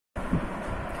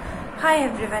Hi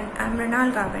everyone, I'm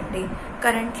Mrunal Gawande.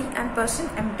 Currently, I'm pursuing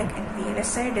MTech in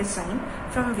VLSI design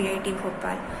from VIT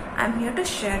Bhopal. I'm here to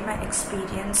share my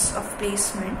experience of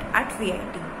placement at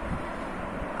VIT.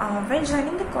 While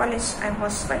joining the college, I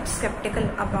was quite skeptical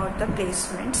about the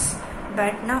placements,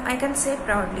 but now I can say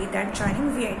proudly that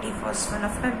joining VIT was one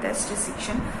of my best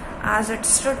decisions as it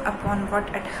stood upon what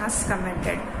it has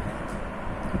commended.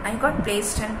 I got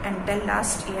placed in Intel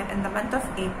last year in the month of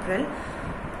April.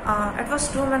 It was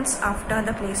 2 months after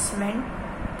the placement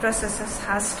processes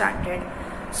has started,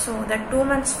 so the 2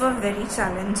 months were very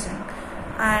challenging,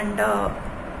 and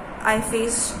I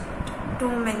faced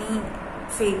too many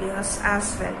failures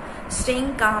as well.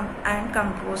 Staying calm and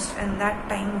composed in that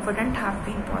time wouldn't have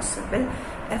been possible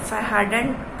if I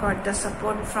hadn't got the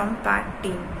support from PAT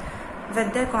team.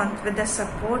 With the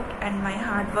support and my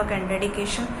hard work and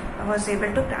dedication, I was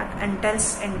able to crack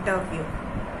Intel's interview.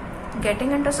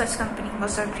 Getting into such company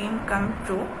was a dream come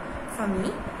true for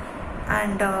me,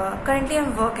 and currently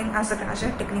I'm working as a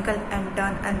graduate technical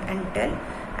intern in Intel,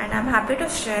 and I'm happy to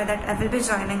share that I will be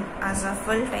joining as a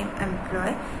full-time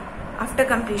employee after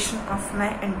completion of my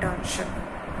internship.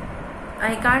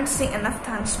 I can't say enough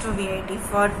thanks to VIT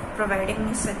for providing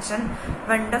me such a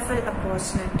wonderful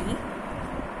opportunity.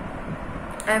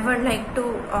 I would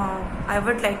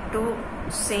like to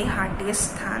say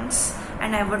heartiest thanks,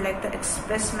 and I would like to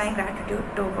express my gratitude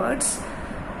towards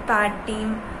PAT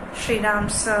team, Sriram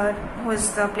sir, who is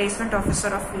the placement officer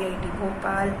of VIT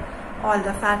Bhopal, all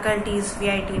the faculties,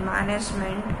 VIT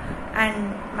management,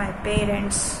 and my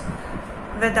parents.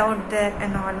 Without their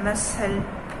enormous help,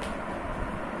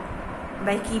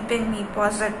 by keeping me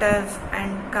positive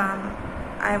and calm,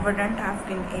 I wouldn't have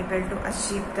been able to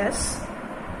achieve this.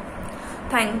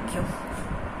 Thank you.